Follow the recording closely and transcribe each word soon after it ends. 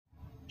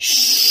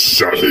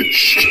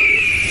Savaged.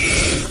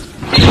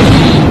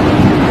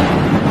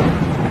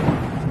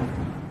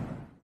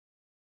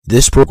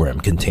 This program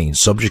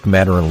contains subject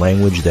matter and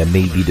language that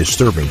may be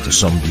disturbing to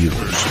some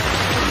viewers.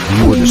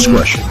 Viewer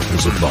discretion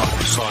is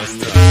advised.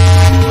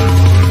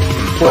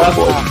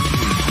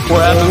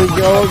 There we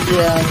go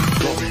again.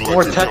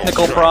 More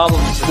technical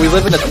problems. We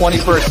live in the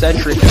 21st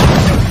century.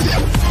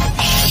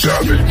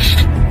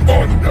 Savaged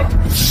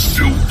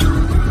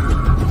unfiltered.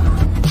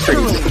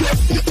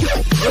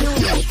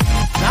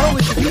 Not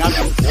only should we not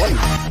be employed,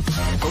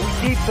 but we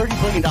gave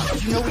 $30 billion.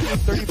 Did you know we gave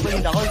 $30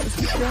 billion this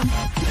weekend?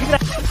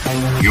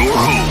 Your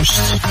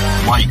host,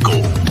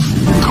 Michael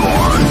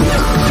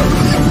Gardner.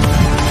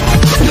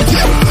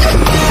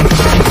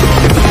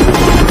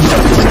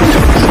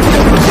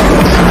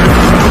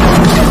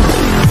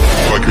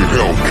 Like a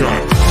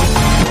Hellcat.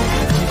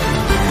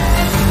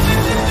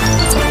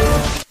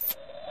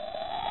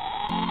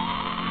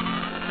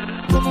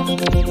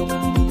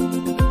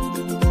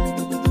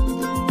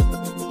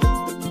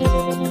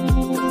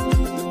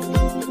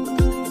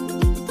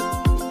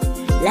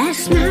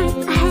 Last night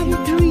I had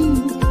a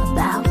dream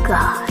about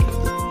God.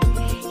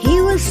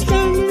 He was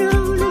standing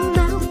on a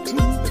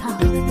mountain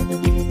top,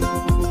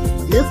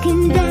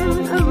 looking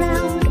down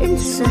around in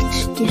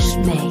such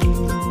dismay.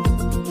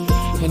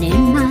 And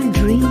in my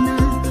dream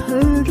I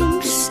heard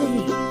him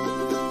say,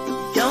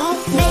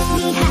 "Don't make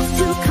me have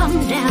to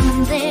come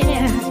down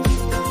there.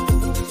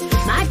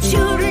 My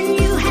children,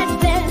 you had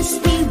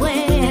best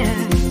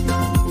beware.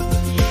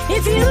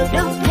 If you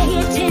don't pay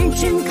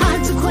attention,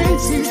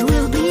 consequences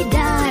will be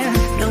dire.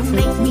 Don't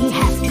make me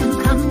have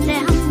to come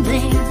down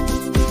there.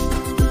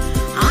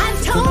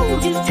 I've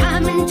told you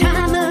time and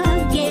time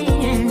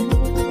again,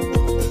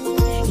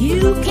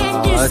 you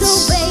can't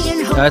disobey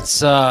and hope."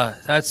 That's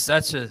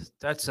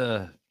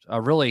a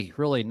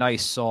really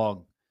nice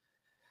song.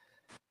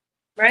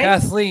 Right?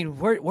 Kathleen,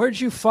 where'd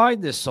you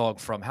find this song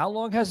from? How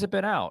long has it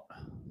been out?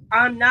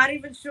 I'm not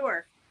even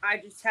sure. I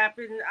just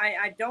happened.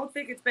 I don't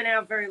think it's been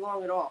out very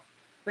long at all.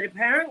 But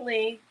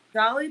apparently,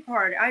 Dolly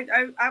Parton.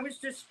 I was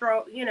just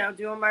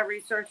doing my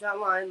research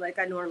online like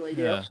I normally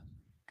do,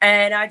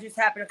 and I just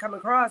happened to come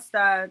across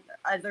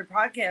other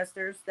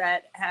podcasters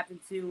that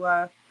happened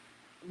to.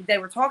 They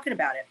were talking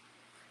about it,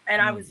 and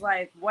I was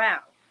like, wow.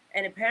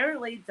 And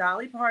apparently,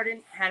 Dolly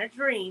Parton had a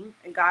dream,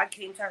 and God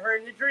came to her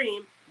in the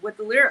dream with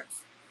the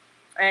lyrics,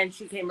 and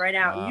she came right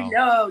out. Wow. And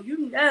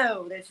you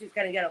know that she's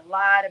going to get a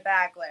lot of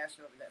backlash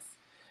over this.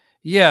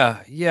 Yeah.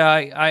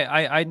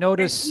 I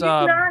noticed. She's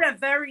not a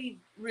very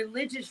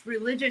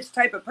religious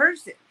type of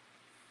person.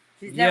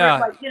 She's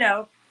never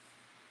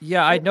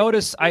Yeah, I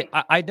noticed.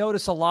 I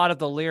noticed a lot of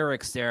the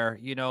lyrics there.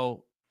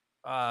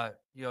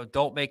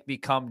 Don't make me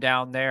come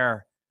down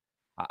there.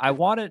 I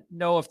want to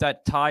know if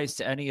that ties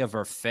to any of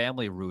her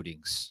family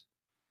rootings.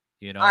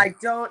 I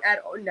don't at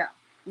all.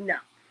 No.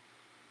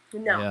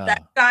 Yeah.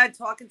 That God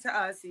talking to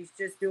us. He's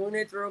just doing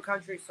it through a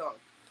country song,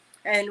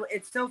 and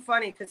it's so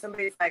funny because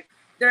somebody's like,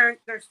 they're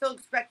still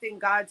expecting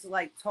God to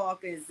like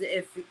talk as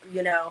if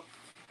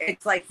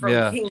it's like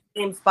from King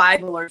James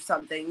Bible or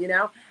something,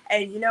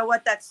 And you know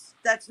what? That's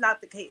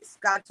not the case.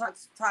 God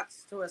talks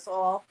to us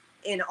all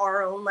in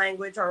our own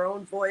language, our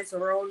own voice,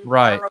 our own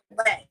way.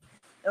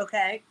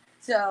 Okay.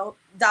 So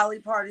Dolly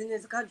Parton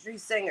is a country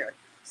singer.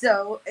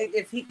 So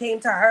if he came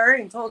to her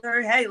and told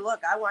her, "Hey,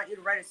 look, I want you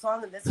to write a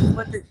song, and this is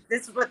what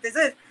this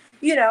is,"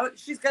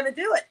 she's gonna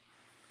do it.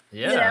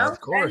 Yeah, of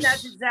course. And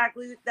that's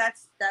exactly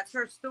that's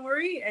her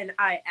story, and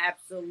I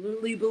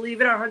absolutely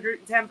believe it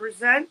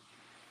 110%.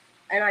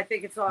 And I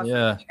think it's awesome.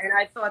 Yeah. And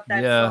I thought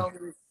that song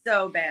was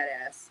so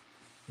badass.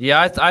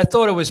 Yeah, I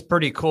thought it was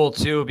pretty cool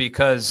too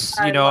because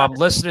I'm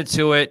listening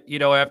to it.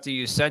 After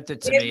you sent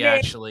it to me,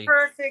 actually,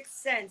 perfect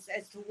sense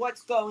as to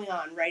what's going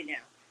on right now.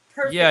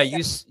 Perfect. Yeah,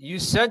 sense. you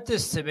sent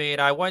this to me,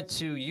 and I went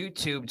to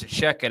YouTube to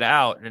check it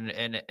out, and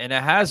it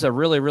has a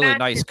really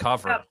nice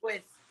cover up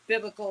with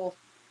biblical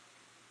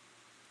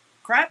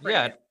crap.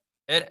 Right now.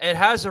 It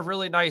has a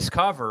really nice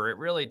cover. It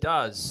really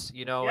does,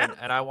 and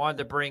I wanted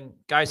to bring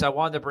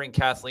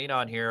Kathleen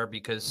on here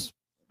because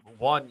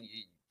one,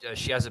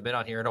 she hasn't been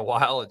on here in a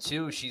while, and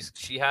two,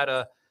 she had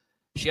a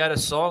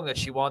song that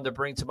she wanted to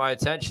bring to my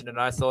attention, and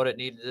I thought it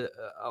needed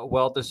a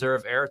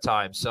well-deserved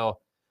airtime. So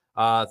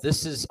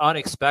this is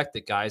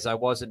unexpected, guys. I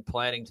wasn't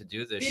planning to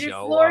do this show. Did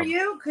it floor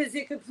you? Because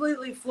it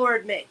completely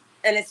floored me,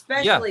 and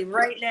especially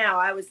right now,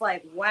 I was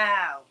like,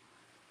 wow.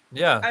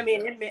 Yeah, I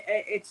mean,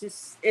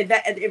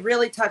 it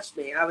really touched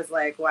me. I was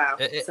like, wow.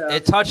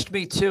 It touched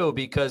me too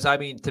because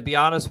to be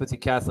honest with you,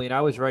 Kathleen,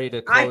 I was ready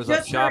to close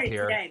up shop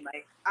here. Today,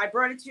 Mike. I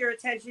brought it to your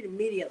attention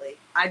immediately.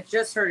 I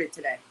just heard it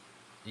today.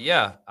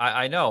 Yeah,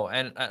 I know,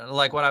 and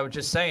like what I was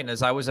just saying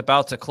is, I was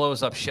about to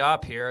close up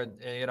shop here,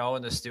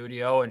 in the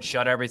studio and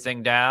shut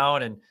everything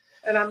down and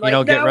I'm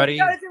like, get ready. We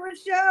gotta do a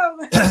show.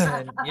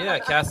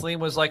 And, Kathleen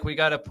was like, "We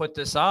got to put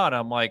this on."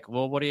 I'm like,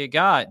 "Well, what do you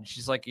got?" And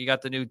she's like, "You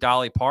got the new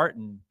Dolly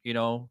Parton,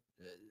 the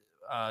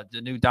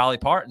new Dolly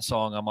Parton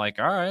song." I'm like,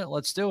 "All right,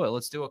 let's do it.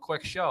 Let's do a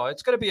quick show.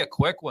 It's gonna be a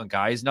quick one,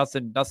 guys.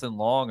 Nothing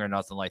long or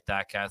nothing like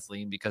that,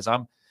 Kathleen. Because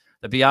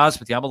to be honest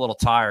with you, I'm a little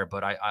tired,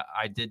 but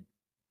I did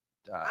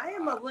I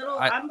am a little.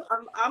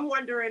 I'm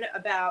wondering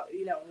about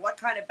what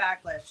kind of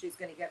backlash she's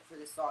going to get for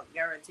this song.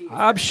 Guarantee.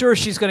 I'm sure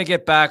she's going to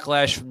get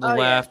backlash from the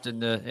left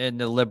and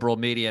the liberal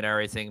media and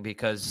everything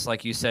because,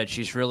 like you said,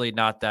 she's really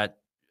not that.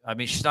 I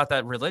mean, she's not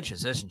that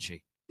religious, isn't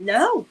she?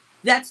 No,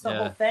 that's the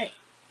whole thing.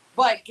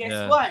 But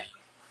guess what?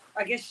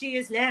 I guess she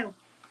is now.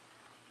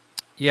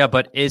 Yeah,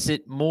 but is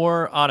it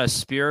more on a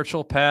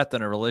spiritual path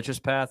than a religious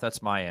path?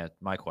 That's my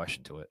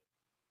question to it.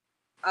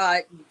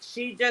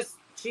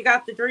 She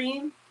got the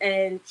dream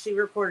and she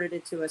recorded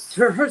it to us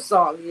through her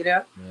song,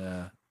 Yeah.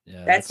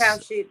 Yeah. That's how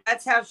she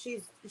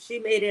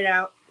made it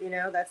out,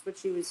 That's what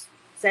she was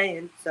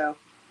saying. So.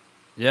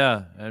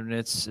 Yeah, and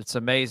it's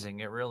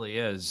amazing. It really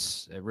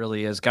is. It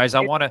really is, guys.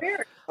 I want to.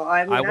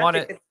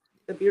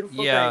 The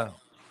beautiful thing.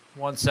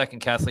 1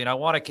 second, Kathleen. I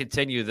want to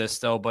continue this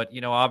though, but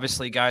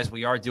obviously, guys,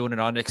 we are doing an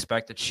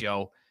unexpected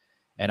show.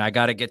 And I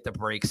got to get the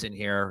breaks in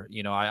here.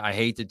 I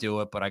hate to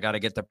do it, but I got to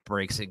get the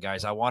breaks in,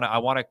 guys. I want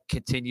to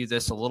continue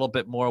this a little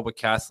bit more with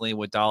Kathleen,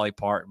 with Dolly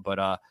Parton, but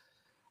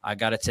I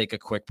got to take a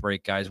quick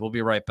break, guys. We'll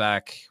be right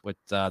back with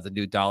the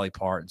new Dolly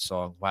Parton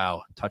song.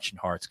 Wow, touching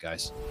hearts,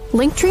 guys.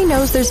 Linktree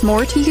knows there's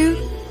more to you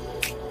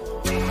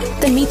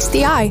than meets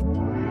the eye.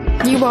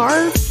 You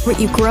are what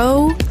you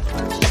grow,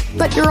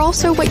 but you're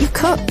also what you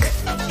cook.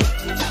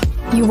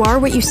 You are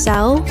what you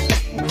sell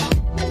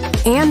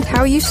and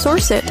how you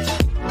source it.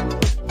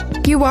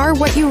 You are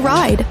what you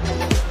ride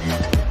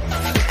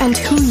and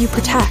who you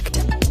protect.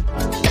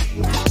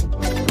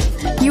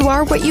 You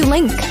are what you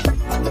link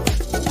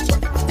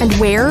and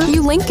where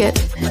you link it.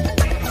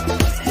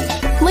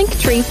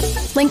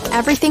 Linktree, link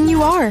everything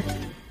you are.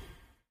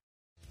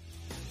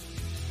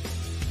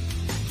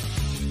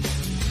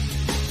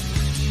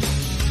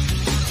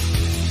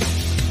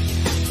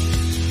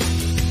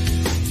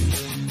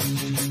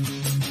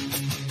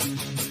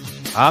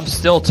 I'm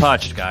still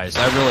touched, guys.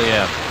 I really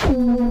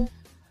am.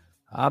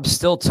 I'm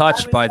still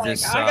touched by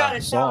this I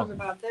gotta song. tell him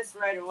about this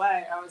right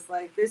away. I was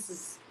like, this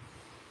is.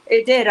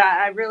 It did.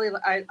 I really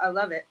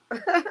love it.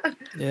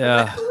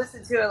 Yeah. I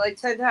listened to it like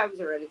 10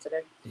 times already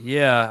today.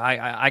 Yeah,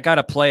 I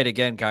gotta play it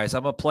again, guys.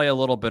 I'm gonna play a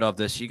little bit of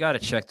this. You gotta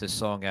check this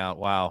song out.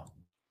 Wow.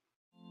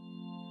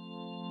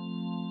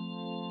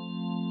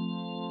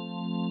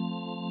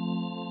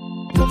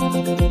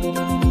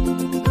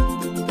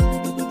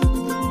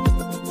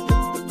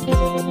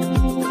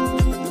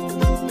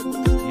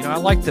 I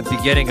like the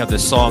beginning of the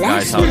song,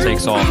 guys, how it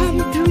takes off. I had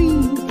a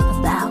dream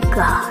about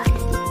God.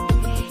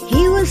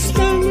 He was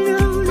standing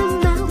on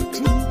a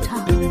mountain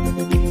top,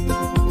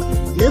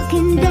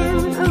 looking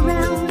down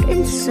around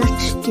in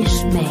such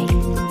dismay.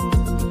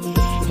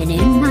 And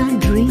in my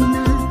dream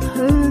I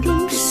heard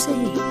him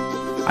say,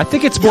 I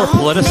think it's more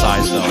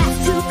politicized, though.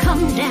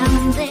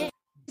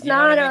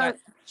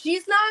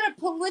 She's not a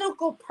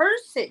political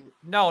person.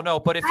 No,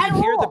 but if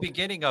you hear the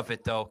beginning of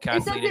it, though,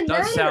 Kathleen, it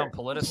does sound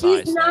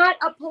politicized. She's not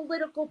a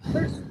political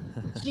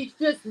person. She's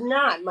just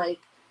not, Mike.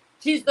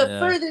 She's the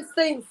furthest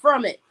thing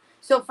from it.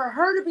 So for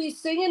her to be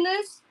singing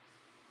this,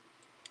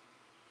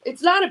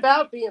 it's not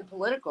about being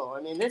political.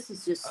 I mean, this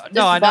is just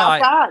about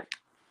God.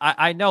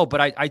 I know, but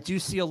I do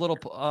see a little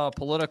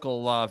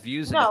political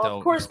views in it, though.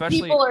 Of course,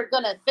 people are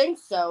going to think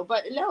so,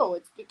 but no,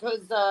 it's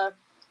because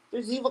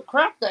there's evil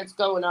crap that's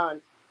going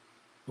on.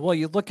 Well,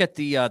 you look at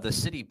the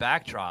city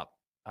backdrop.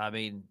 I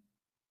mean,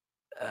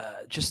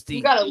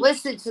 you got to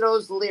listen to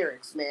those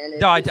lyrics,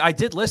 man. I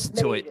did listen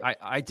to it.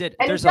 I did.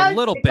 And there's a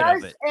little bit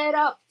of it. It does add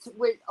up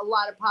with a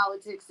lot of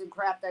politics and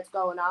crap that's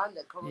going on.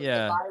 The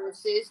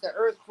viruses, the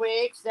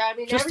earthquakes. I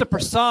mean, just everything. The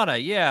persona.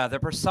 Yeah, the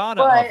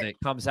persona of it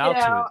comes out to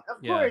it.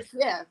 Of course,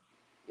 yeah.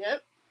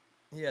 Yep.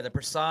 Yeah, the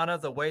persona,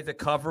 the way the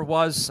cover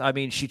was. I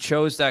mean, she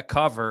chose that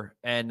cover,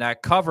 and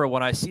that cover.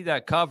 When I see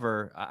that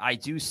cover, I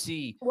do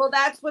see. Well,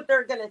 that's what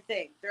they're gonna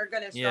think. They're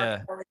gonna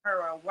start calling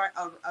her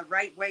a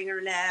right winger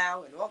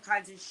now, and all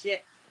kinds of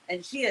shit.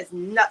 And she is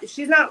not.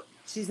 She's not.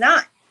 She's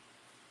not.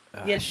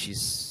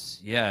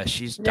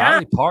 She's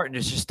Dolly Parton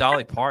is just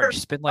Dolly Parton.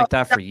 She's been like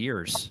that for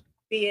years.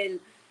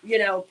 Being,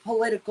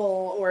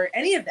 political or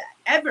any of that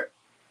ever.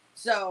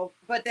 So,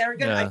 but they're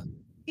gonna.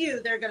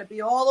 They're gonna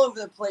be all over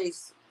the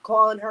place.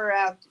 Calling her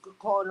out,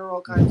 calling her all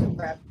kinds of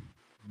crap.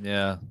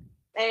 Yeah.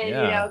 And,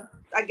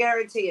 I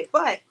guarantee it.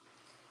 But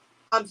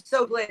I'm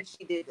so glad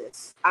she did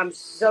this.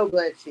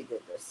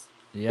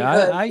 Yeah,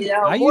 because,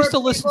 I used to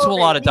listen to a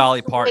lot of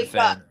Dolly Parton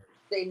fans.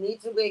 They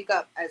need to wake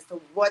up as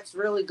to what's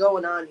really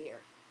going on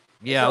here.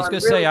 Yeah, so I was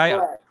going to say,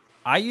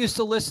 I used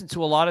to listen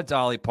to a lot of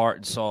Dolly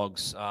Parton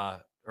songs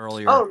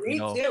earlier. Oh, me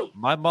too.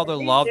 My mother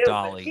loved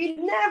Dolly. She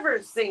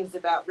never sings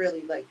about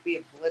really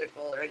being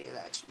political or any of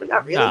that. But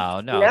not really.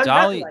 No.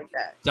 Dolly, like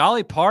that.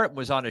 Dolly Parton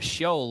was on a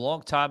show a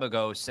long time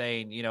ago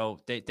saying,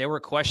 they were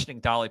questioning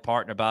Dolly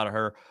Parton about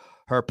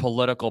her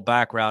political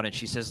background. And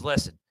she says,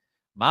 listen,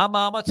 my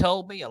mama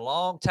told me a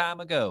long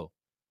time ago,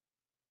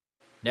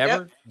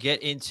 never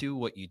get into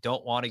what you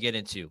don't want to get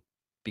into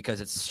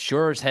because it's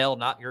sure as hell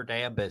not your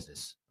damn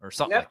business or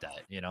something like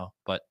that,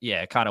 But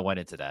yeah, it kind of went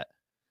into that.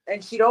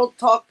 And she don't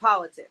talk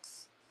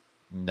politics.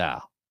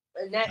 No.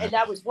 And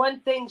that was one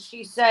thing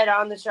she said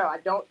on the show. I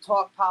don't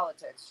talk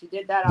politics. She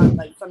did that on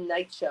like some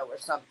night show or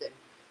something.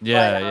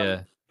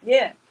 Yeah.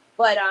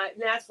 But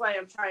that's why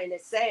I'm trying to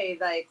say,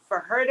 like, for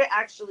her to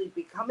actually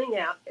be coming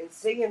out and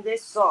singing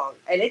this song,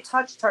 and it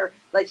touched her,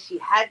 like she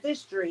had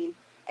this dream,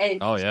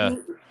 and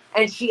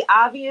she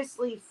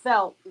obviously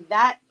felt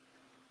that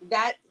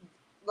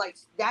like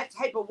that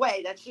type of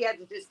way that she had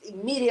to just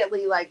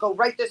immediately like go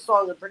write this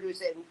song and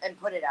produce it and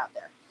put it out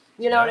there.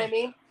 You know what I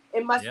mean?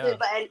 It must have,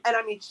 and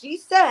I mean, she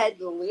said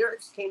the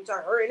lyrics came to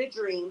her in a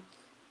dream,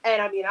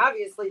 and I mean,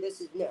 obviously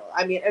this is new.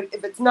 I mean,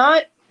 if it's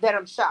not, then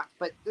I'm shocked.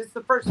 But this is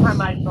the first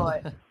time I saw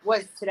it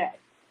was today.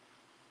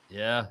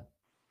 Yeah.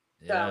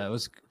 Yeah, it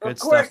was good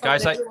stuff,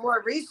 guys. I do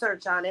more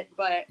research on it,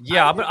 but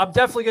I'm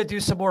definitely gonna do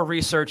some more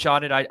research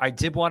on it. I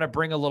did want to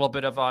bring a little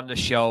bit of on the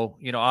show.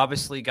 You know,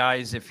 obviously,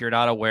 guys, if you're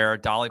not aware,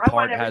 Dolly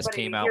Parton has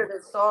came out. Hear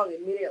this song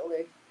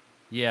immediately.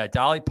 Yeah,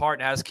 Dolly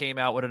Parton has came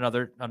out with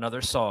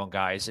another song,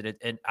 guys,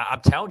 and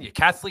I'm telling you,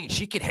 Kathleen,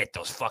 she can hit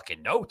those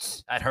fucking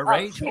notes at her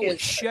age. Holy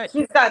shit,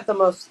 she's got the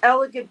most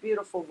elegant,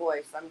 beautiful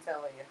voice. I'm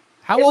telling you.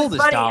 How old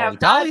is Dolly?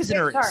 Dolly's in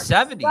her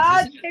 70s.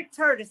 God picked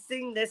her to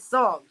sing this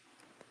song.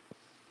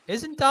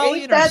 Isn't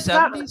Dolly in her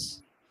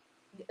 70s?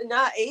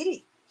 Not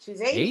 80.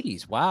 She's 80.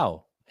 80s.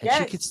 Wow. And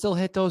she could still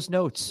hit those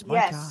notes.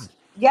 My God.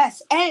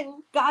 Yes.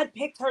 And God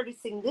picked her to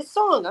sing this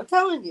song. I'm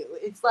telling you.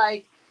 It's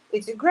like,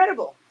 it's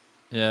incredible.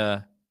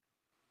 Yeah.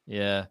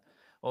 Yeah.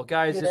 Well,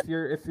 guys, if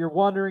you're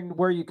wondering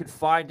where you can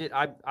find it,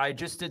 I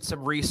just did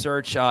some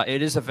research.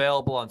 It is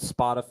available on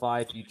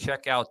Spotify. If you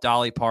check out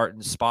Dolly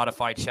Parton's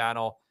Spotify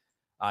channel,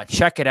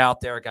 check it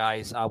out there,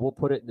 guys. We'll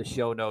put it in the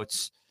show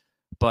notes.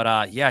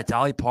 But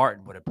Dolly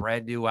Parton with a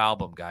brand new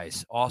album,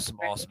 guys. Awesome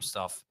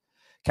stuff.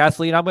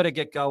 Kathleen, I'm gonna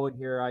get going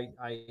here.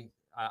 I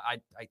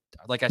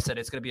like I said,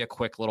 it's gonna be a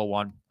quick little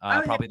one.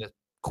 Probably the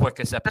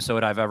quickest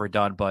episode I've ever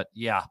done. But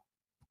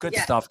good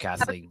stuff,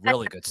 Kathleen.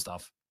 Really good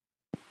stuff.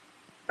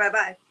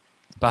 Bye-bye.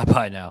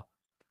 Bye-bye now.